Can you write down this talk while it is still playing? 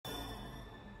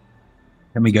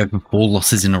Then we go for 4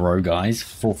 losses in a row, guys.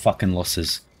 4 fucking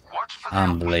losses.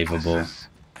 Unbelievable.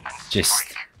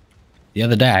 Just the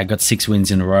other day I got 6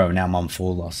 wins in a row. Now I'm on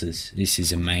 4 losses. This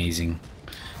is amazing.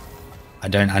 I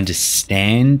don't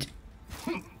understand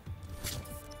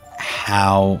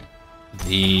how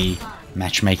the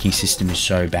matchmaking system is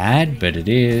so bad, but it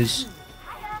is.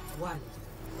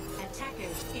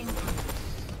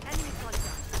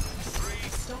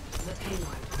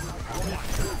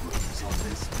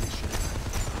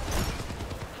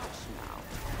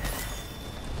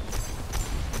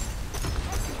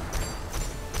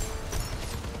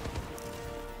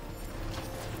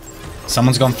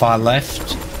 Someone's gone far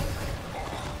left.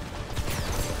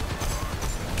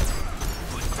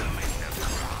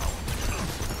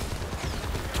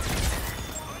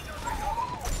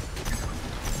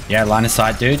 Yeah, line of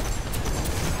sight, dude.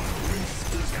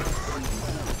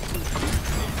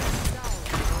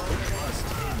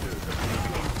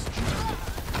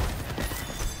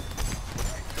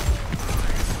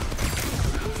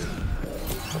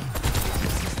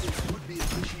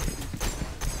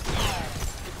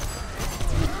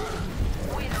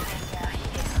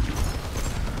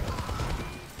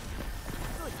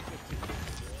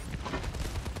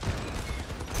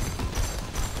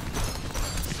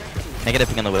 Negative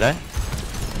ping on the Widow.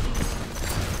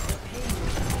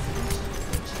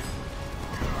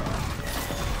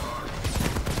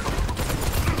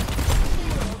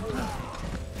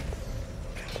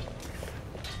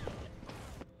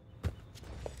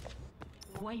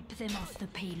 Wipe them off the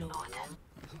payload.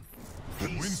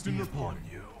 Winston upon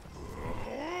you.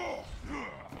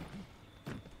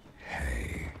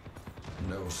 Hey,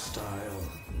 no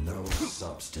style, no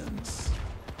substance.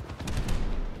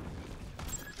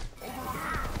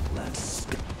 Let's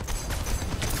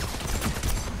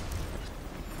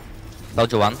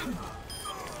Soldier 1.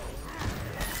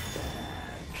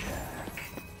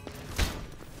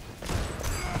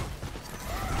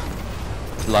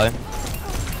 Low.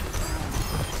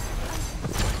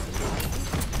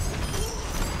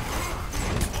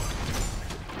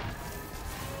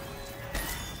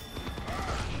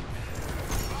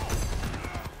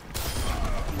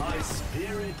 My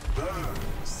spirit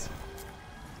burns.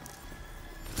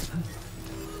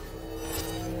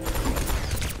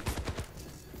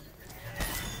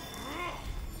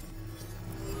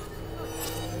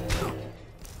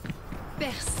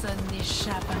 Personne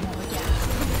n'échappe à mon regard.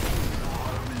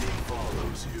 Harmony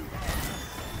follows you.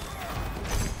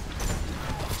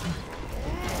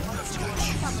 I've got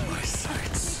you in my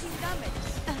sights.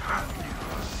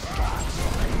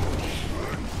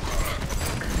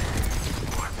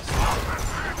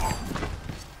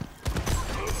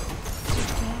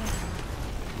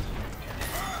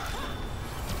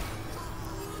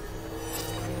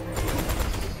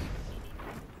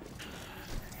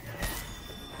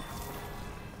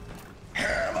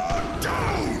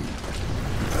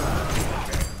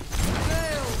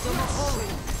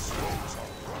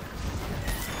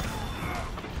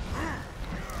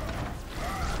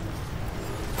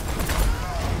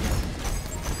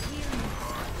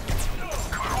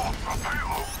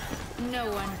 No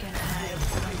one can hide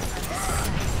from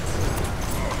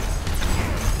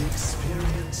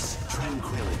Experience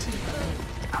tranquility.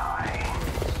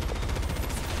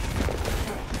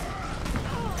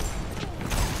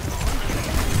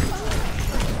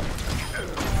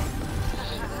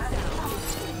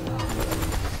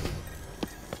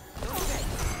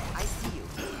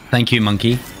 Thank you,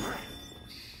 monkey.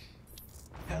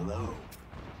 Hello.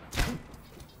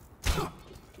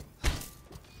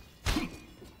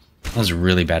 That was a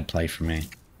really bad play for me,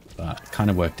 but it kind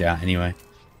of worked out anyway.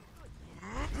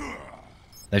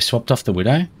 They've swapped off the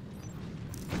Widow.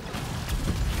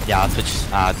 Yeah, I'll switch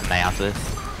to May after this.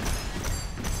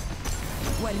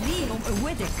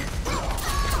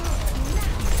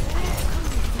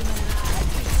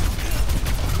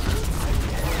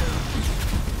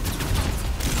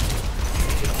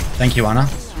 Thank you, Anna.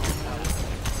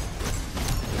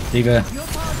 Diva.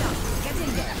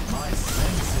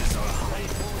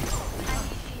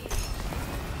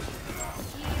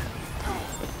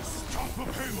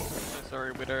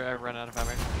 Sorry, Widow, I ran out of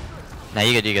ammo. No,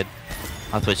 you're good.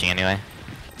 I'm switching anyway.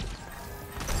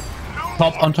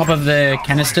 On top of the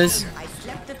canisters.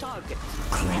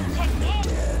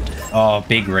 Oh,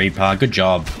 big Reaper. Good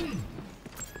job.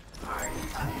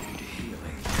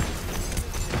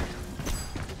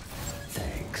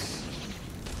 thanks.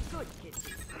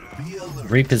 Be alert.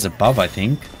 Reaper's above, I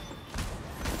think.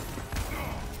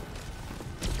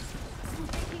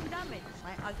 Taking damage.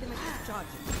 My ultimate is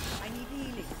charging. I need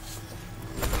healing.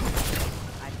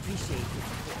 I appreciate it.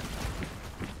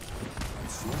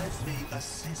 Let me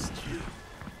assist you.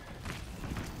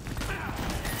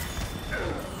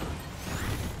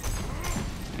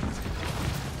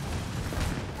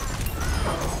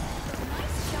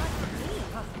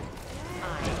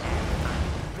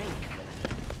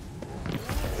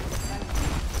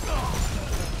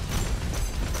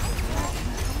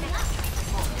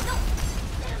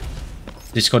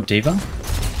 Discord Diva?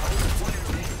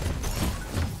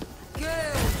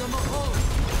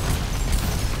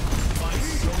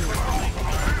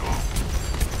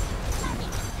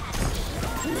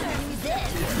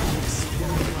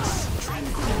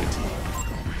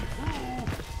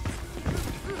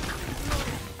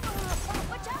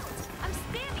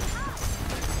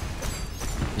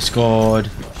 Discord.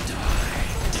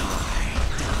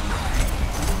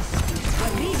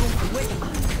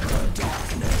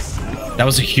 That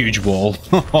was a huge wall.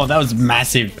 Oh, that was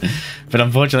massive. But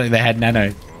unfortunately they had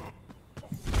nano.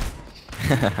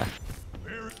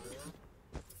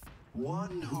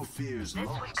 One who fears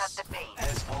loss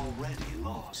has already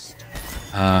lost.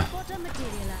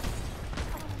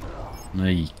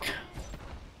 Eek.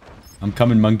 I'm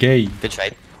coming, monkey. Good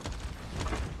trade.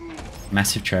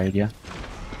 Massive trade, yeah.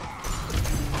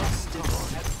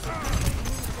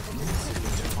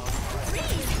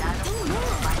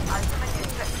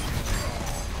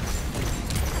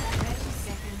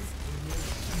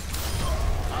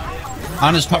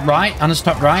 Ana's top right. Ana's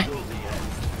top right.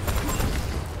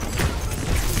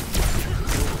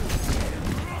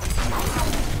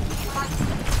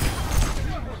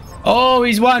 Oh,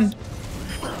 he's won.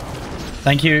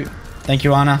 Thank you. Thank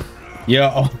you, Ana.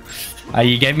 Yeah. Oh,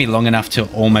 you gave me long enough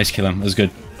to almost kill him. It was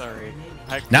good. Sorry.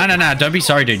 No, no, no. Don't be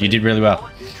sorry, dude. You did really well.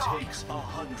 It takes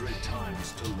 100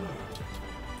 times to learn,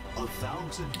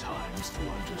 1,000 times to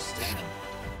understand.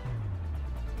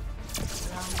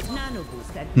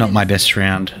 Not my best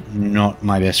round. Not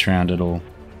my best round at all.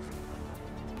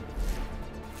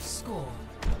 Score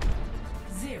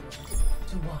 0-1.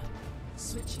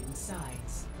 Switching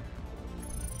sides.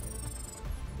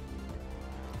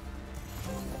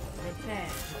 Prepare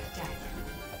to attack.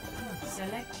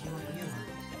 Select your hero.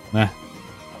 Nah.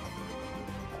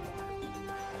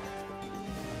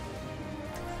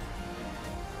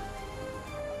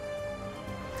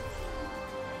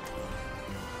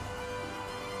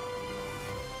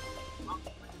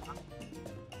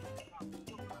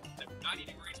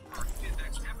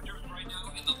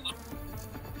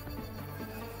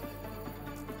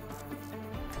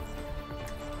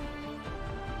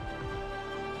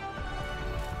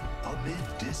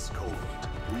 Amid discord,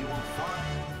 we will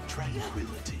find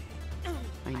tranquility.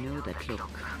 I know that look.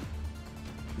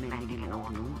 Many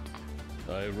more not.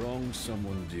 I wronged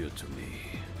someone dear to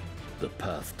me. The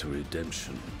path to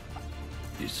redemption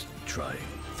is trying.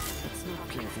 It's not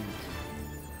pleasant.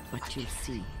 But you'll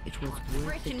see, it was worth it.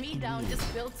 Breaking me in down the end.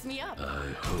 just builds me up.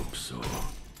 I hope so.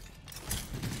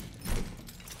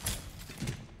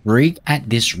 Rig at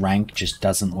this rank just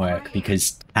doesn't work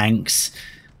because tanks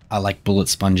are like bullet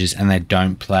sponges and they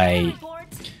don't play.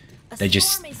 They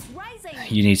just,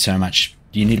 you need so much,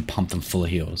 you need to pump them full of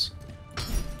heals.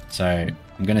 So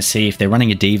I'm going to see if they're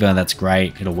running a diva, that's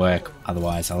great, it'll work.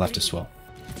 Otherwise I'll have to swap.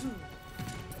 2,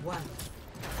 1.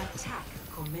 Attack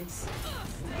commences.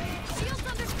 Shields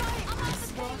under fire.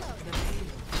 I'm off the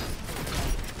payload.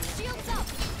 Shields up.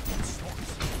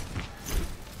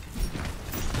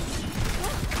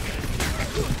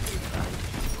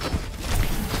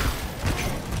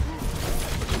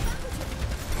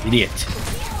 Idiot.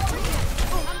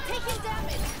 I'm taking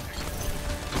damage.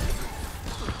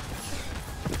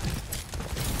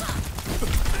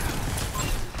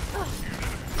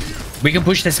 We can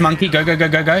push this monkey, go, go, go,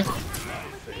 go, go. Let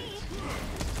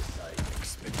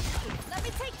me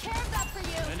take care of that for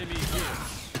you.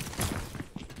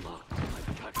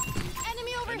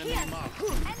 Enemy over here.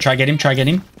 Try get him, try get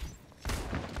him.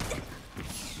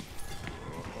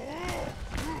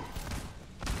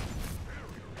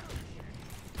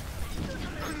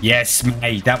 Yes,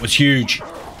 May, that was huge.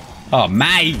 Oh,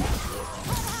 May. That's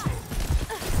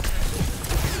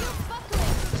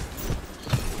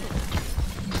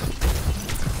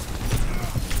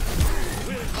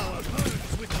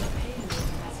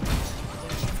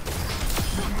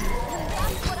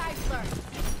what I've learned.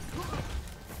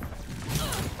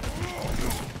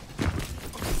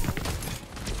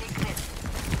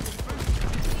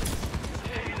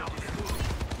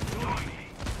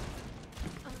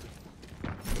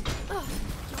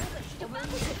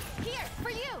 Here, for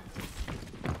you.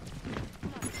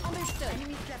 Understood.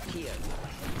 Enemy step here.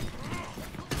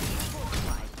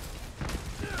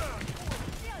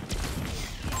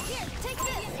 Here, take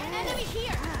this. Enemy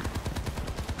here.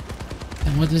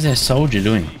 And what is their soldier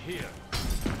doing?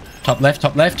 Top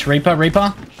left, Reaper,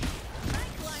 Reaper.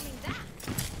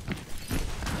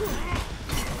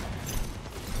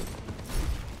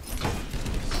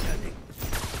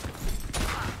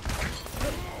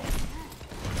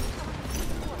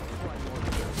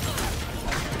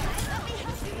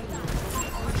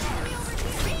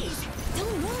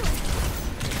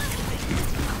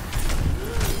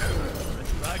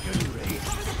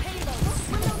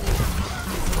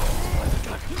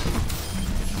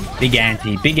 Big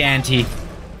anti, big anti.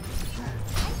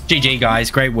 GG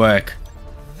guys, great work.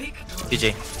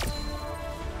 GG.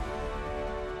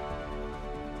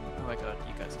 Oh my god,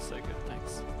 you guys are so good,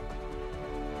 thanks.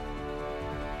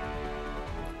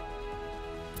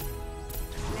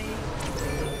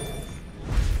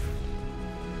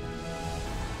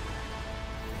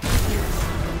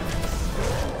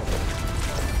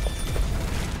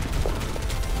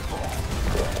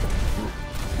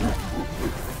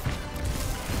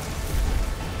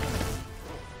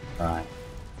 Right.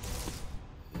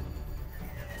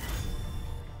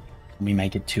 Can we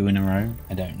make it 2 in a row?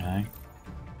 I don't know.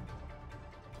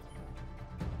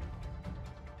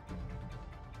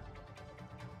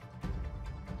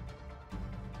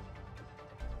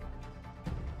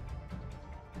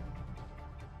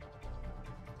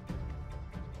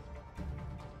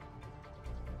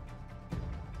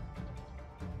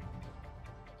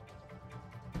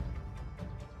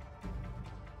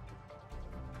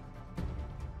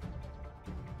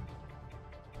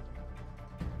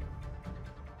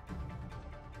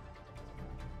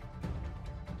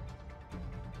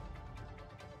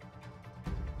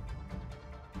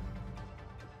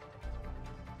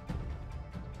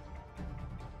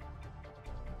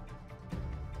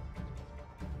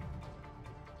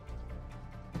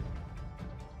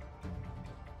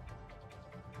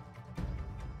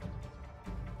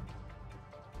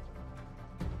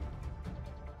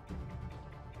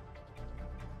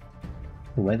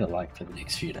 The weather like for the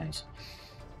next few days.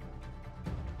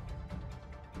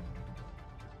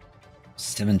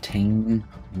 17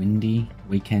 windy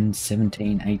weekend,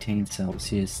 17, 18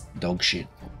 Celsius, dog shit.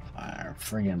 Fire,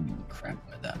 friggin' crap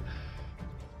weather.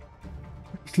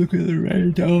 Let's look at the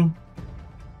radar.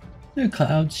 No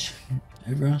clouds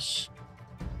over us.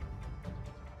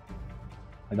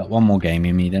 I got one more game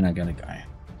in me, then I gotta go.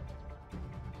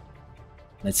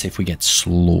 Let's see if we get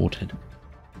slaughtered.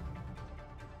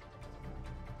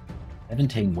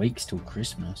 17 weeks till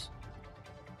Christmas.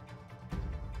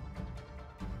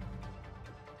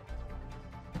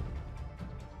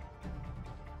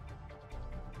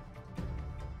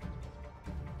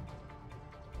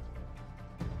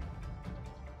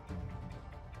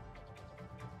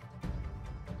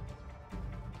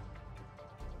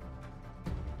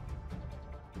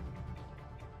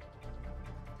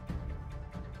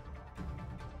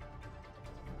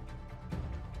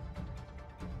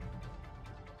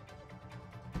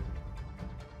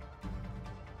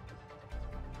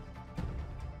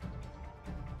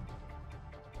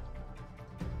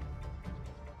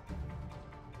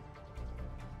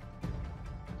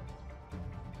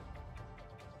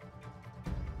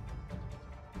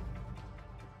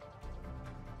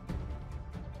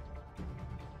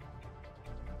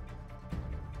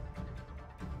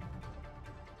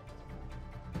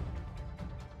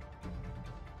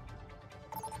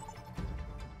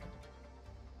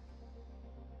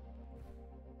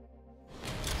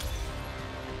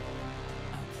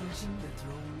 Approaching the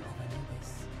throne of Anubis.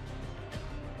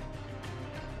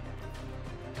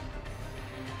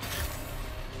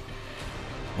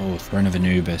 Oh, Throne of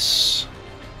Anubis.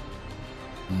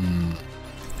 I'm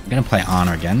gonna play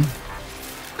Ana again,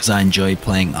 because I enjoy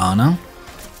playing Ana.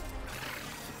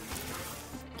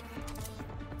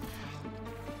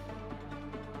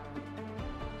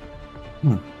 I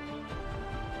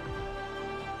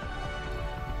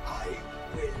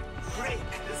will break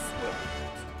this world.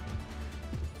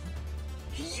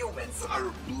 Humans are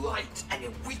a blight and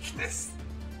a weakness.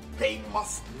 They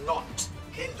must not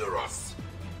hinder us.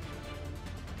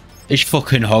 It's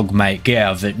fucking Hog, mate. Get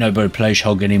out of it. Nobody plays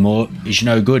Hog anymore. He's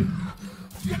no good.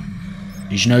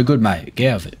 He's no good, mate.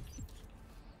 Get out of it.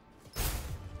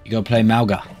 You gotta play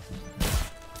Malga.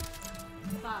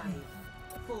 5,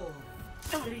 4,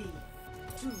 3,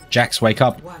 2. Jax, wake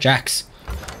up. Jax.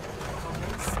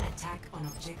 Commence attack on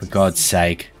For objective God's C.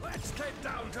 sake. Let's get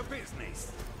down to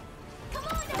business.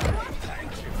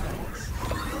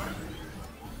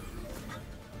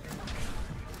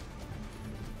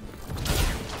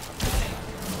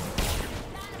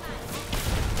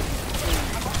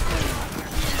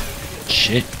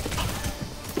 Shit.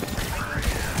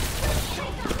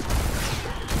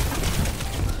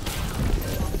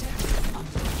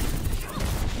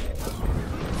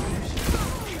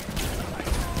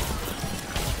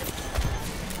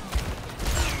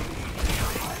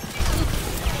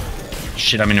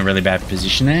 shit, I'm in a really bad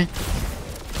position there.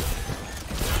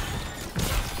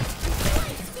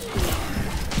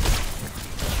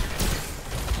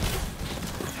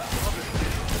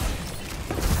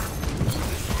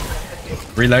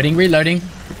 Reloading, reloading.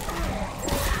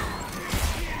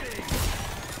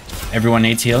 Everyone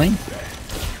needs healing.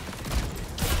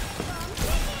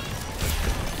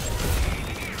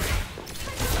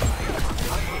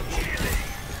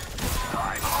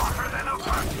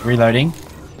 Reloading.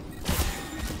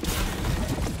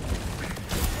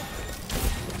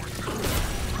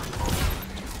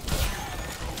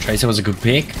 Tracer was a good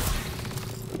pick.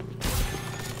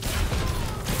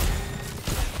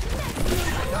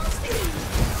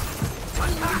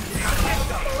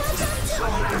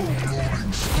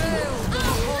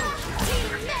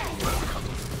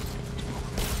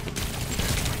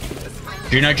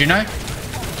 Juno.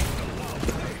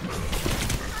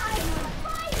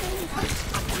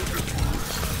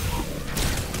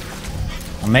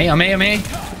 On me.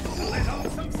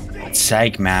 God's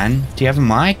sake, man. Do you have a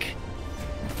mic?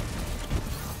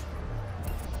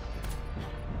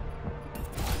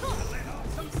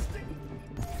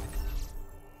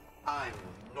 I'm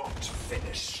not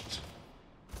finished.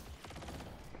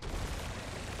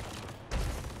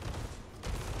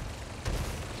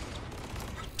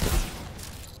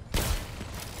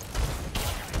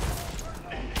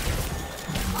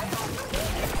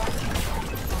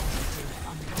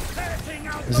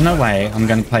 There's no way I'm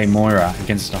going to play Moira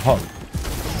against a hog.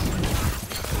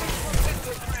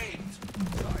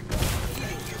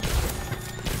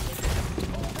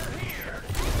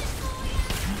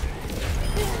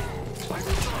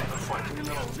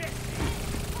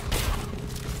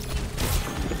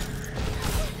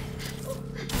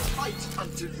 Fight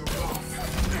until you lost.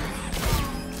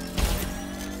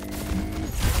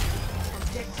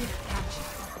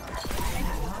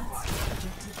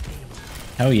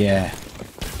 Hell yeah.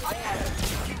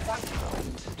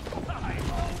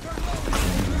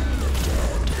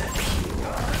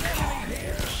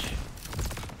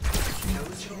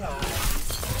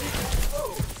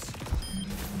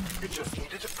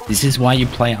 This is why you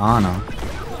play Ana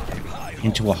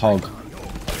into a hog.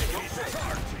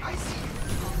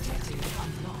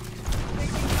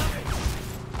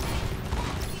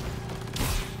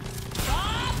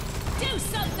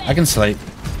 I can sleep.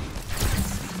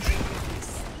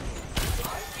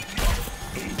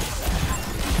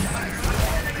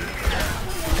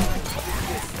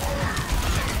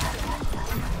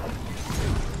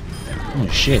 Oh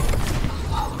shit.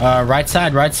 Right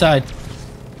side.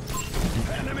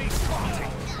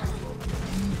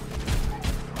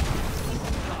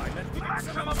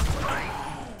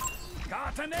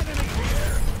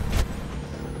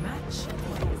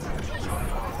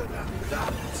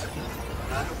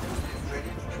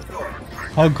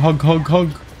 Hog.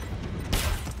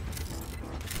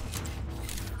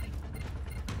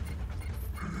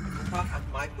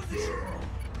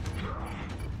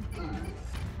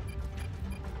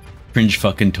 Cringe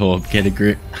fucking talk, get a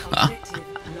grip.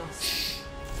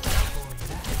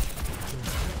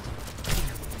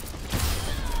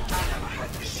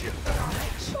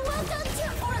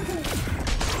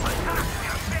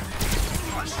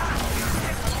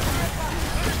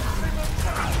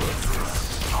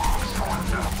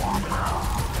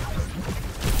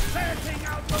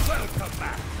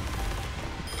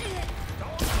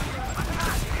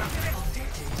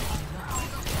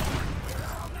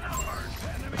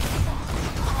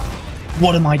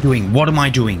 What am I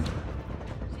doing?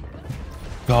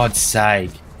 God's sake.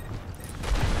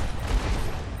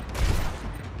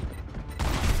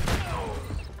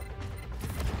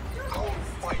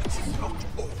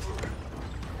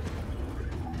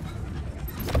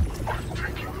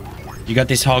 You got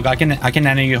this, hog. I can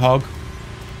nano you, hog.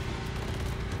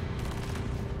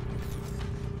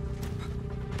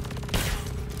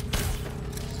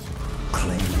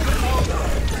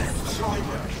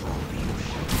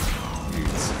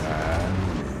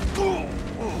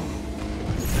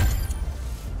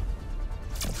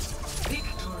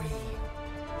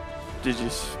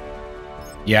 GG's.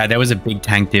 Yeah, there was a big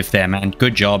tank diff there, man.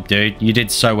 Good job, dude. You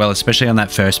did so well, especially on that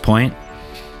first point.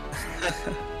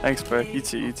 Thanks, bro. You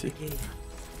too.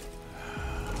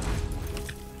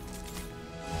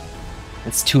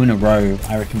 It's 2 in a row.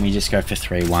 I reckon we just go for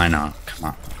 3. Why not? Come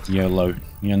on. YOLO.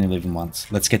 You only live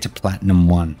once. Let's get to Platinum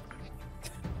 1.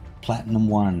 Platinum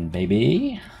 1,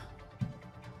 baby.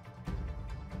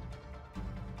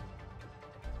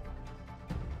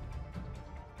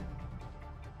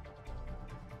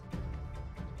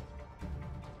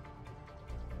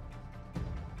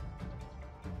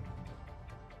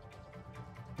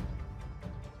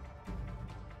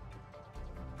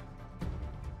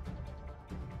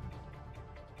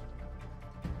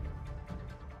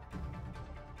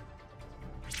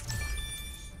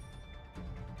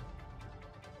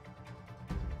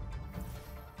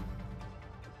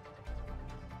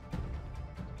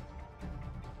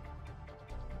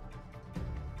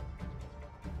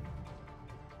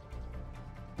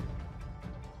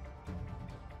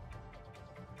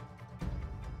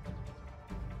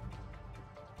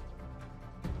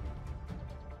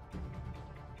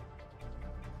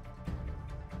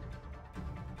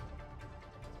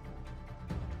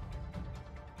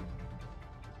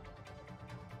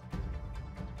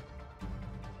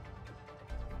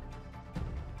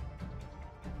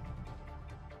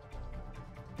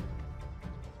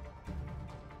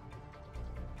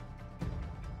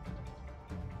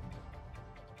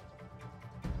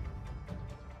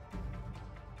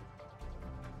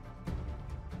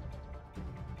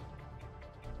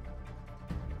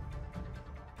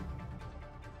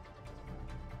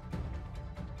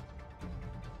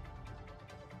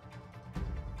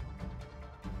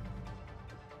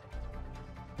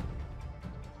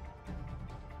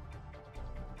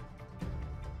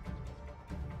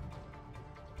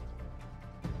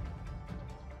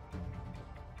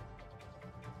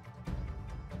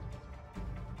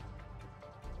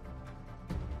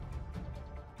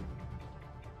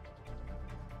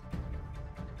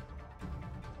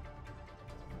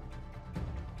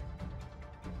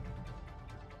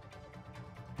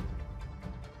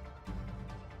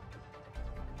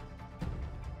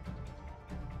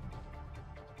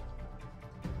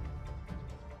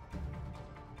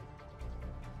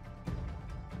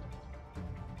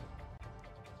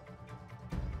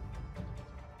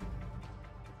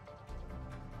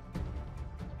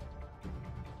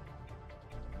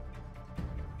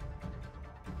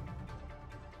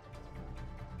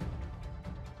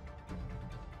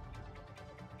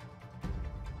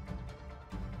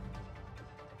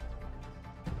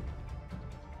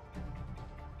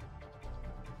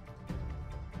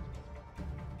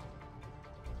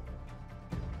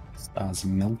 Star's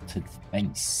melted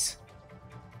face.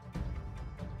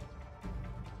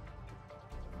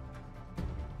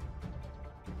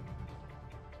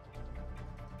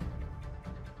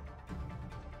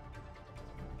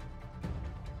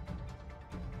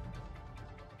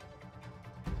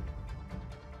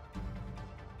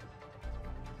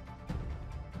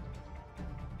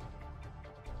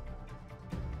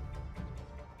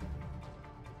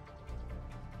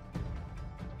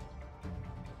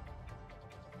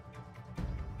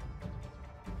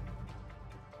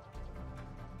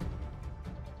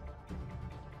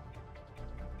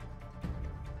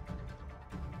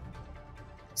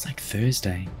 It's like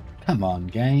Thursday. Come on,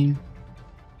 game.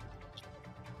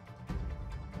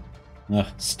 Ugh,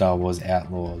 Star Wars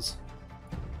Outlaws.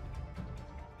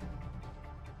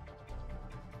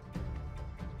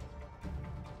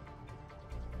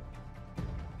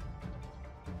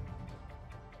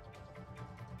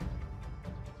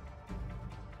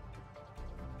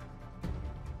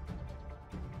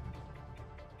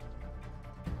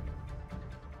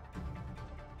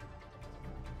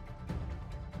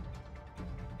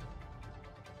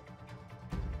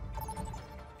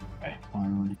 Okay,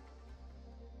 finally.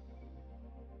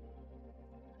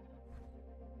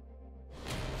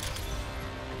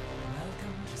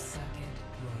 Welcome to Circuit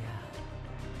Royale.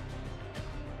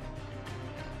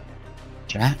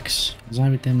 Jax? Was I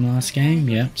with them last game?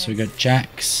 Yep, so we got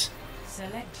Jax.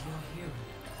 Select your hero.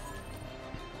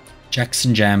 Jax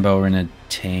and Jambo are in a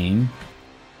team.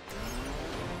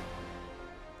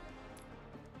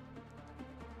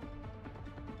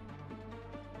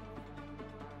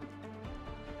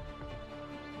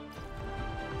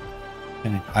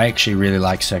 I actually really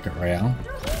like Circuit Royale.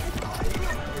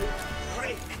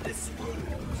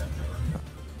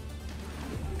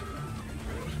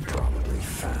 Probably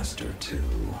faster too.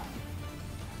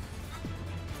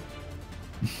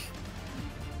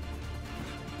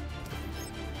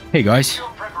 Hey guys. Your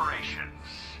preparations.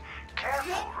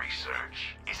 Careful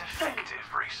research is effective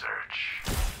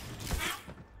research.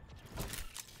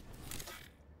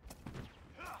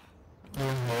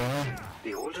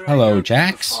 The older Hello, I get,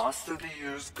 Jax. the faster the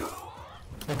years go.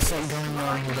 What's up going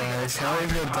on, guys? How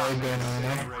is your day been,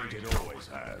 Anna?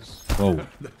 Whoa.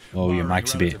 Oh, your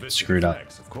mic's a bit screwed up.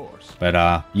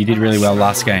 But you did really well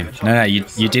last game. No,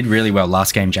 you did really well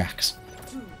last game, Jax.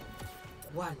 2,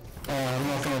 1. I'm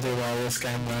not gonna do well this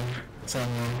game, man. So,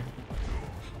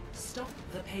 Stop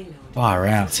the payload. Far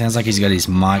out. Sounds like he's got his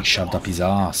mic shoved up his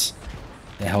ass.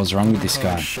 The hell's wrong with this oh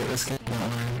guy? shit, this game's not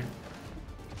running.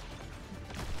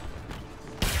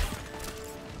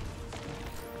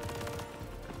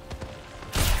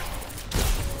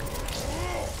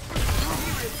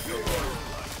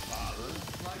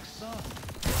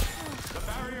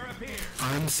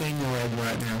 I'm seeing red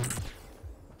right now.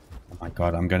 Oh my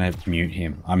god, I'm gonna mute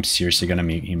him. I'm seriously gonna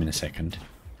mute him in a second.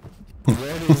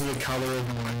 Red is the color of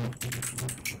my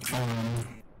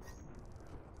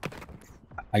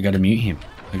I gotta mute him.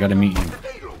 I gotta mute him.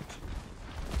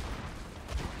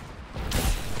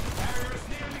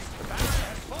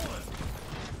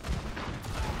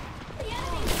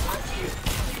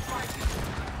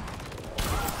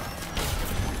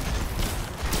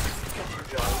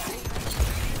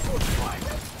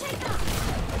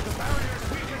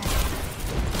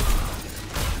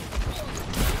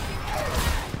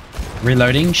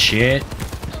 Reloading, shit.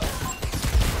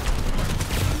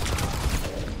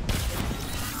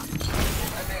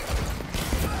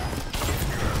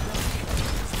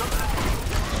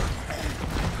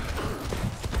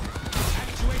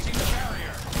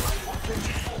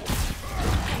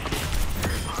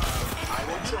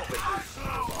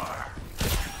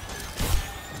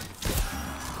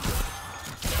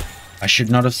 I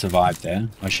should not have survived there.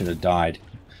 I should have died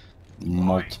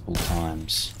multiple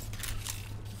times.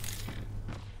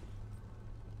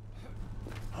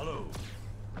 Hello.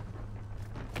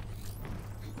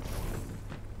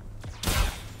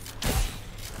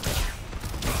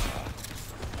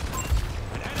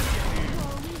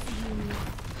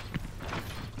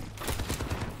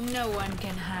 No one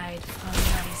can hide from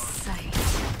my sight.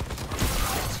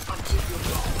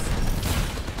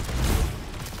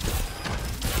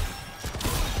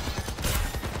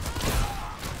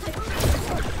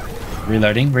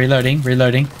 Reloading, reloading,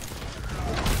 reloading.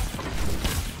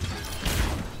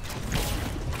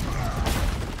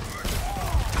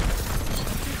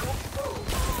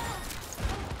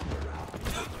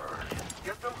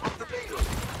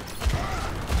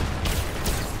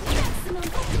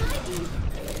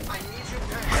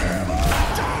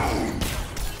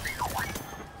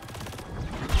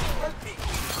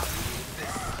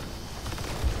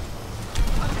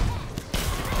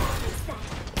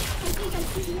 I think I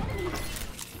see the enemy.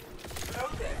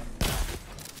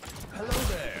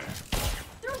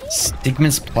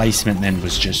 Sigma's placement then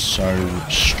was just so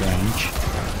strange.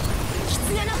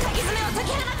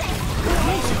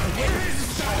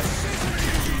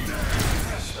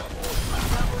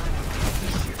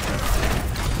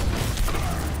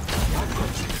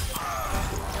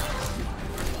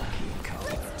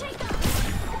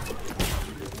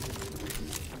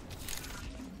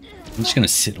 I'm just gonna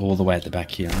sit all the way at the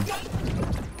back here.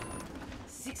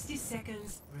 60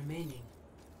 seconds remaining.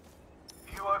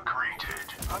 You are greeted.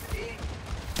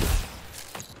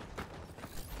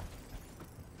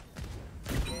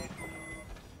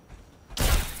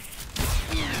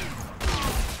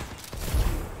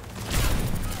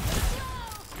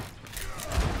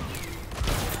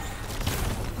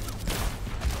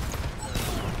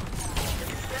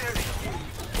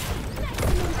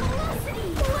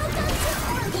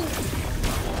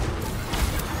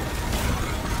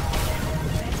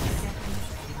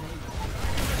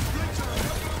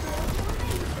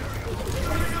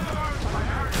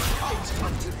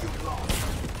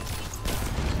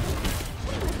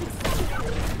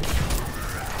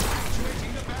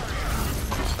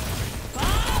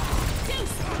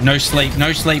 No sleep,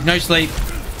 no sleep, no sleep.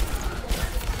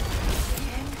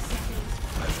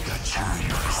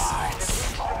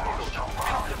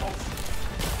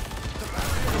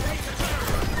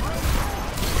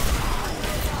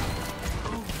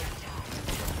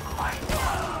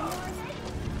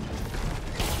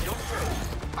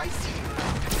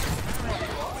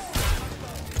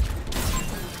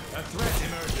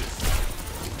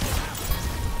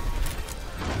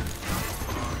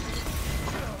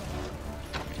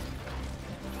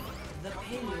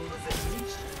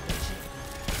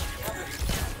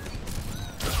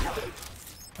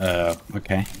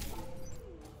 Okay.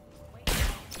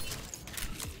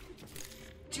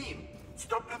 Team,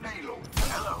 stop the payload.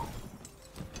 Hello.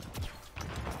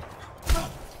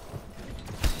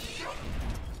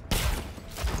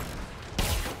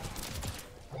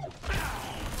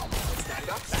 Stand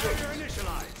up straight.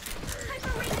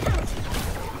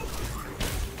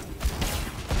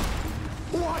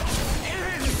 What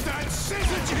is that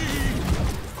synergy?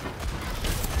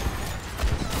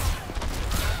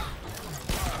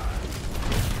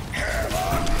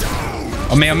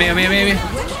 On me, on me, on me, on me, on me.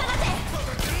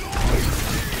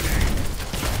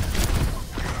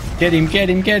 Get him, get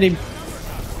him, get him.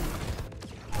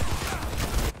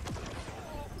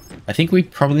 I think we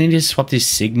probably need to swap this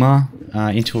Sigma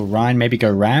into a Ryan. Maybe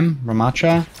go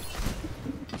Ramatra.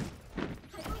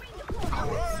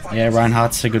 Yeah,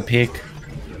 Reinhardt's a good pick.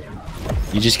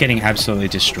 You're just getting absolutely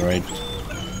destroyed.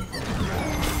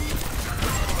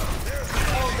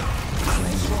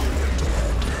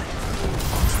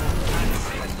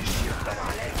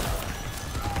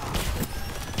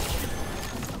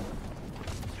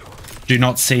 Do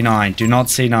not C9. Do not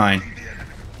C9.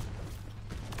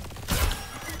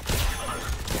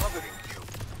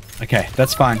 Okay,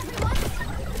 that's fine.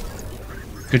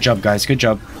 Good job, guys. Good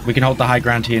job. We can hold the high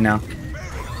ground here now.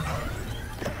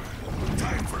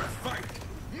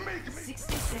 60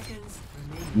 seconds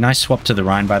remaining. Nice swap to the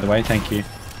Rhine, by the way. Thank you.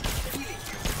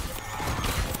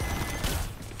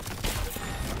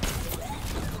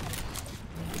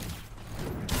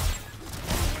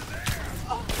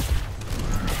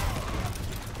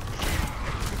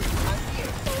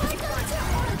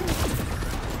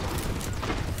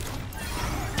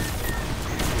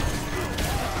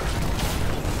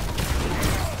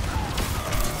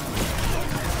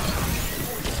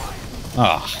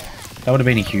 Oh, that would have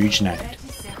been a huge nade. 30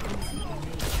 seconds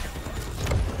remaining.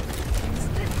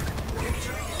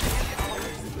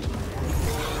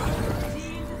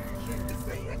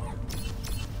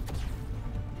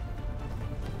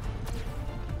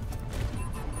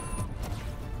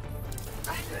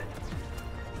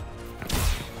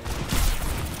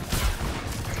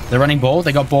 They're running ball.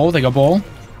 They got ball. They got ball.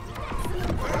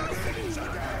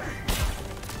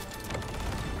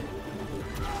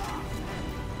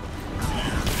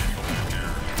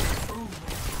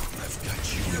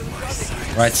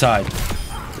 Right side.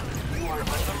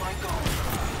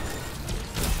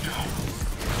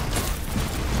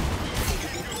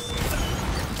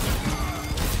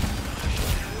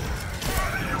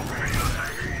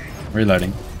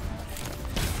 Reloading.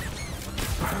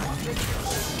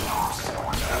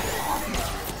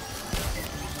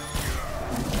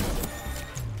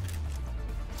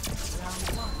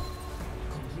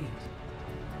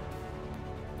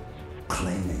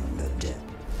 Claiming the dead.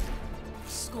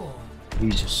 Score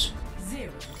Jesus. 0-1.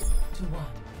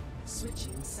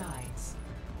 Switching sides.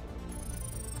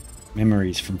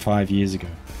 Memories from 5 years ago.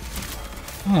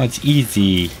 Oh, it's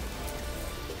easy.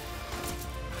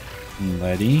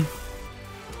 Lady.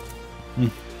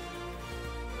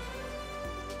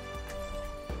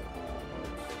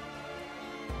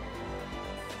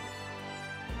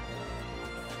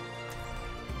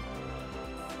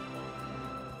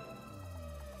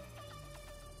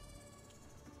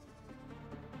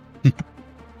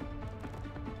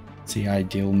 What's the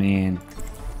ideal man?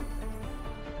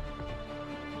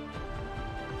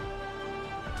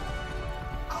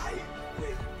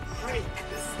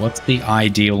 What's the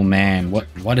ideal man?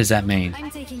 What does that mean? I'm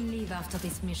taking leave after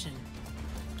this mission.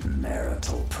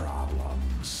 Marital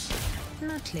problems.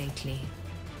 Not lately.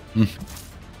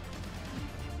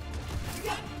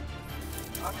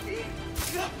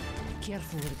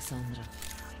 Careful, Alexandra.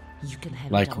 You can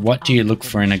have Like, what do you look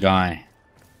for in a guy?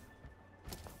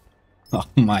 Oh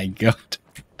my god.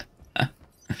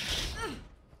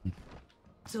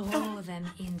 Draw them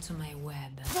into my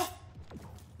web.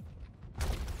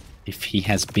 If he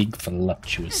has big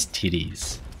voluptuous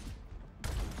titties.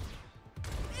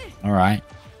 Alright.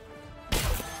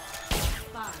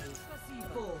 5,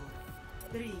 4,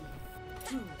 3,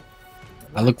 2.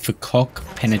 I look for cock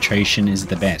penetration is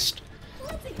the best.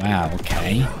 Wow,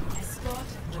 okay.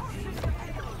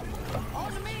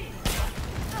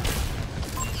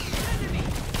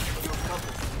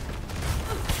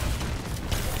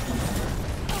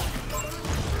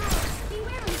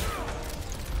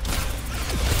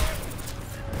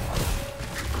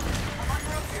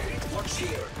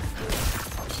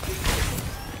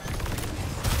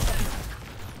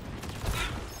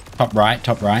 Top right,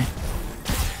 top right.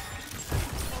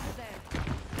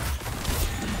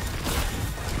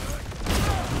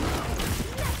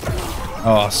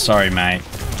 Oh, sorry, mate.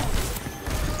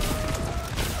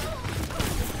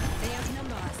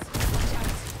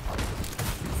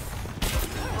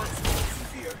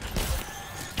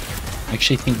 I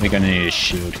actually think we're going to need a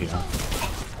shield here.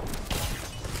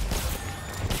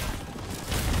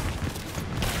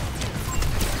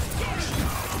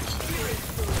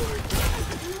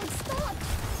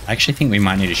 I actually think we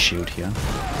might need a shield here.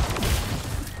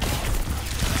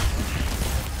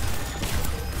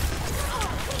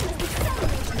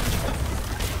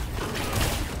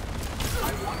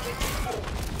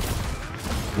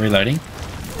 Reloading.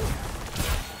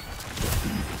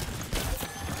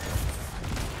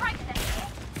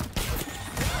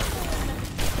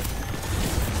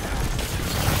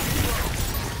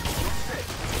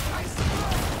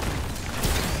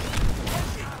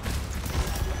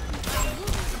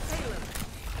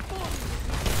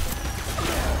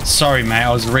 Sorry, mate, I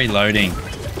was reloading.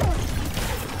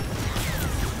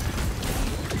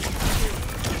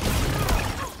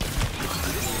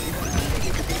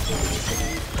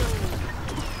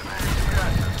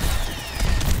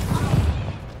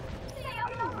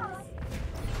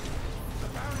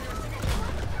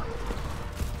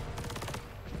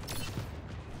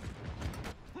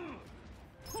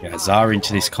 Yeah, Zara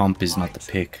into this comp is not the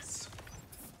pick.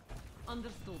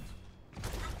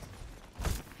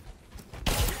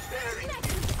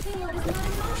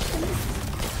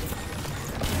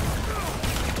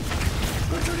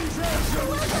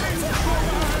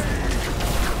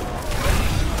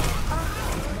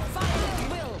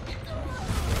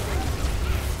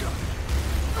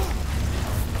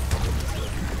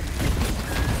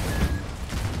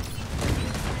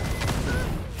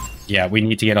 Yeah, we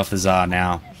need to get off the Tsar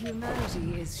now.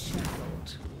 Humanity is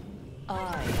shackled.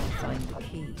 I find the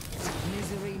key.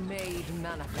 Misery made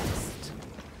manifest.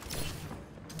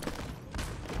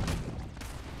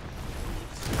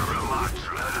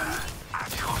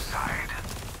 At your side.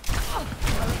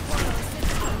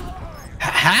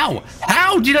 How?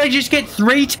 How did I just get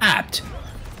 3 tapped?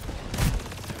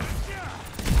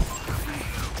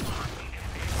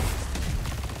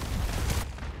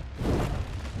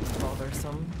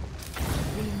 Bothersome.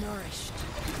 Renourished.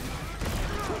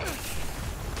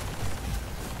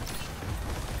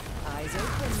 Eyes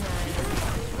open now.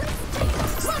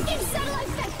 Rocking satellite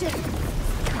vector!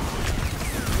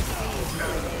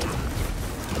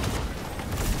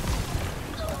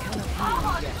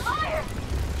 Fire!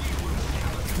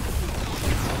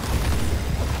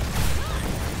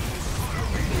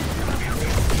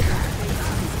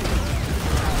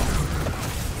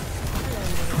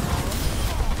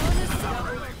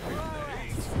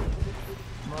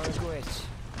 Margaret.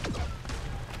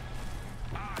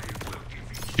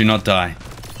 Do not die.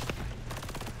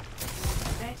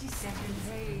 30 seconds.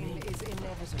 Pain is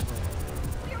inevitable.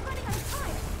 We are running out of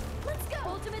time! Let's go!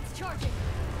 Ultimate's charging!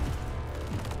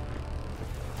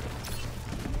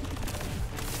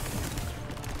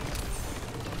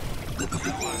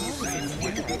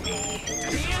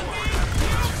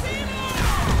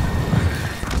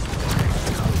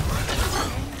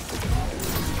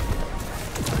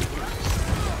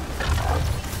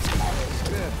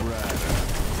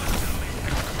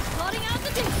 Plotting out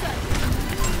the dig site!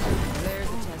 There's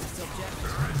a test subject.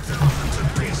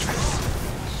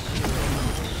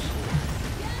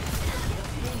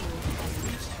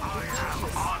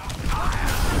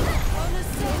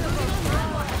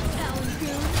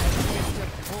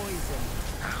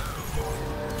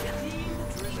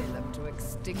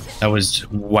 That was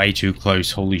way too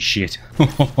close. Holy shit.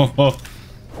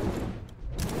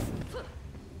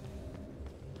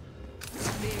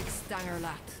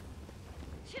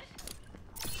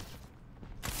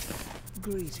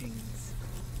 Greetings.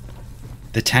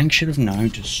 The tank should have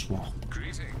known to swap.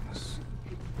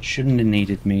 Shouldn't have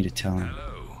needed me to tell him.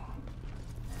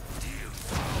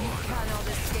 Cannot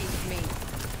escape me.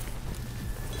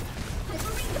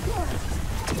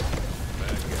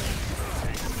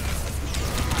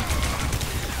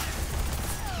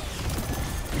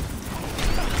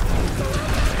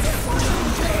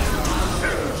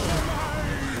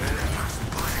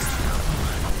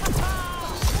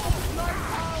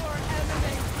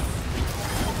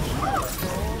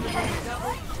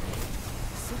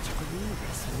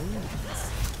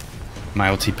 My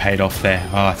ulti paid off there.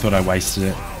 Oh, I thought I wasted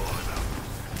it.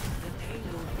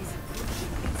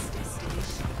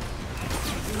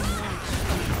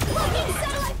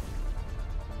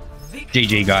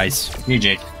 GG, guys.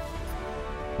 GG.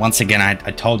 Once again, I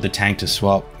told the tank to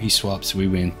swap. He swaps, we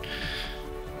win.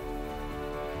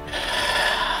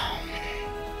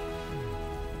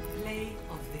 Play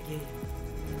of the game.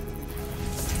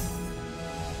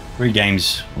 3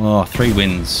 games. Oh, 3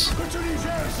 wins.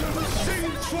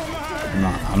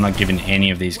 I'm not giving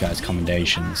any of these guys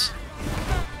commendations.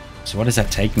 So what does that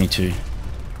take me to?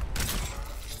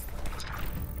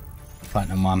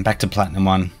 Platinum 1. Back to Platinum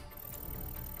 1.